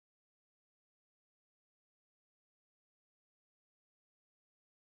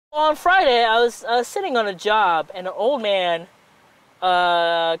Well, on Friday, I was sitting on a job, and an old man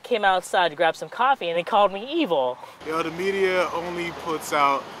came outside to grab some coffee, and he called me evil. Yo, the media only puts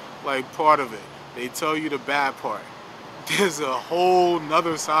out, like, part of it. They tell you the bad part. There's a whole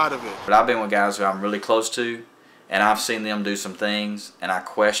nother side of it. But I've been with guys who I'm really close to, and I've seen them do some things, and I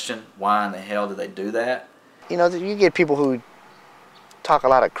question why in the hell did they do that? You know, you get people who talk a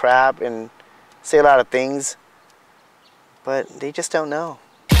lot of crap and say a lot of things, but they just don't know.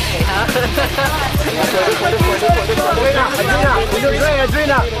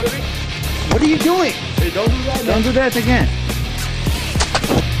 What are you doing? Hey, don't do that. Don't do that again.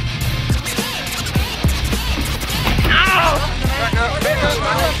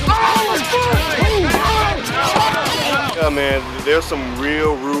 Yeah, man, there's some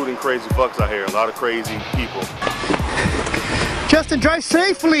real rude and crazy fucks out here. A lot of crazy people. Justin, drive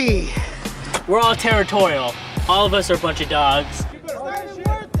safely. We're all territorial. All of us are a bunch of dogs.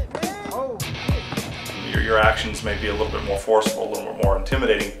 Your actions may be a little bit more forceful, a little bit more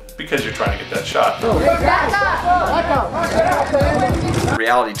intimidating because you're trying to get that shot.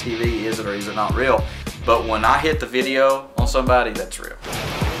 Reality TV, is it or is it not real? But when I hit the video on somebody, that's real.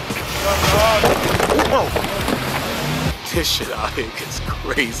 This shit out here gets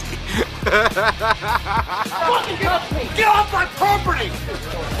crazy. Get off my property!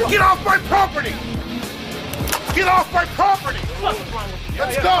 Get off my property! Get off my property!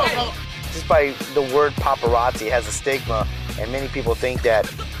 Let's go! Just by the word paparazzi has a stigma, and many people think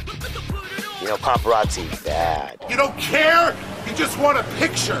that, you know, paparazzi bad. You don't care? You just want a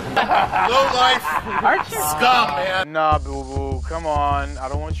picture. Low life scum, man. Nah, boo-boo, come on. I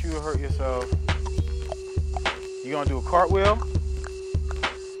don't want you to hurt yourself. You gonna do a cartwheel?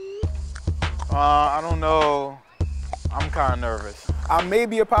 I don't know. I'm kind of nervous. I may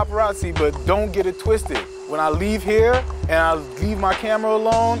be a paparazzi, but don't get it twisted. When I leave here and I leave my camera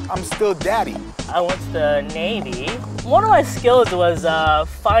alone, I'm still daddy. I went to the Navy. One of my skills was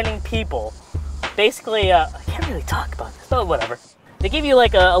finding people. Basically, I can't really talk about this, but whatever. They give you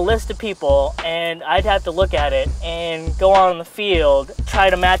like a list of people, and I'd have to look at it and go on the field, try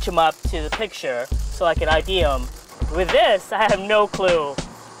to match them up to the picture so I could ID them. With this, I have no clue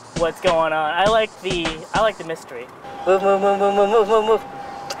what's going on. I like the mystery. Move, move, move, move, move, move, move, move.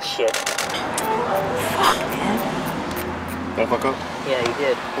 Shit. Fuck, man. Did I fuck up? Yeah, you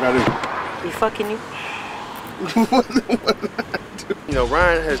did. What'd I You fucking you? You know,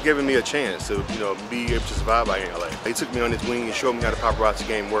 Ryan has given me a chance to, you know, be able to survive out here in LA. He took me on his wing and showed me how the paparazzi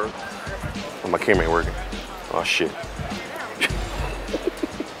game worked. Oh, my camera ain't working. Oh, shit.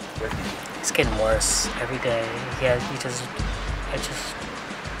 It's getting worse every day. Yeah,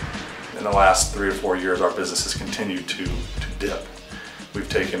 In the last 3 or 4 years, our business has continued to dip. We've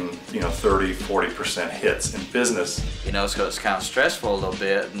taken, 30, 40% hits in business. You know, so it's kind of stressful a little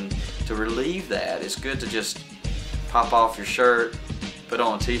bit, and to relieve that, it's good to just pop off your shirt, put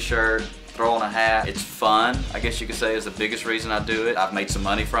on a t-shirt, throw on a hat. It's fun, I guess you could say, is the biggest reason I do it. I've made some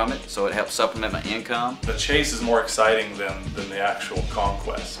money from it, so it helps supplement my income. The chase is more exciting than the actual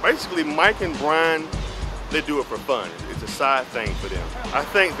conquest. Basically, Mike and Brian, they do it for fun. It's a side thing for them. I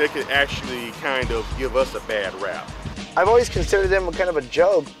think they could actually kind of give us a bad rap. I've always considered them kind of a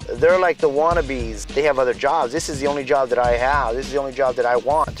joke. They're like the wannabes. They have other jobs. This is the only job that I have. This is the only job that I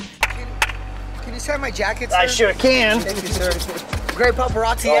want. Can you sign my jacket, sir? I sure can. Thank you, sir. Great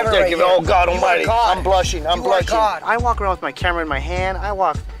paparazzi ever right here. Oh, God almighty. I'm blushing. I'm blushing. God. I walk around with my camera in my hand. I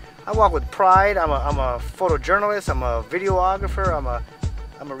walk with pride. I'm a photojournalist. I'm a videographer. I'm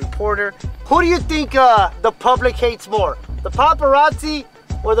a reporter. Who do you think the public hates more? The paparazzi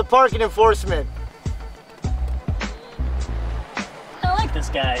or the parking enforcement? I like this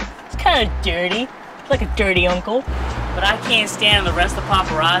guy. He's kind of dirty, like a dirty uncle. But I can't stand the rest of the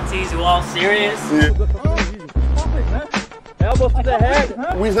paparazzis who are all serious. Elbow to the head.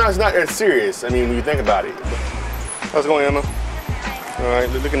 It's not that serious. I mean, when you think about it. How's it going, Emma? All right,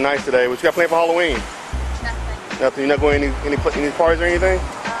 looking nice today. What you got planned for Halloween? Nothing. Nothing. You're not going any parties or anything?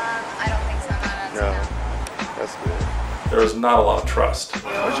 I don't think so. No. That's good. There is not a lot of trust.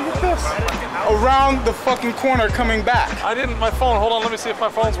 Where'd you get this? Around the fucking corner coming back. I didn't, my phone, hold on, let me see if my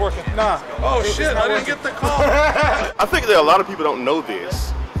phone's working. Nah. Oh shit, I didn't get the call. I think that a lot of people don't know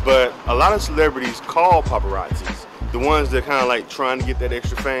this, but a lot of celebrities call paparazzis. The ones that kind of like trying to get that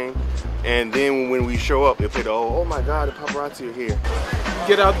extra fame. And then when we show up, they say, oh my God, the paparazzi are here.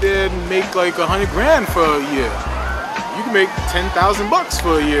 Get out there and make like 100 grand for a year. You can make 10,000 bucks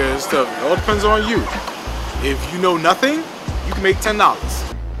for a year and stuff. It all depends on you. If you know nothing, you can make $10.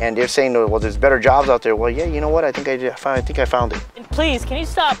 And they're saying, well, there's better jobs out there. Well, yeah, you know what? I think I found it. And please, can you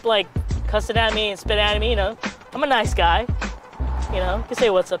stop like cussing at me and spitting at me? You know, I'm a nice guy. You know, you can say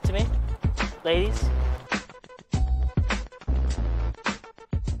what's up to me. Ladies.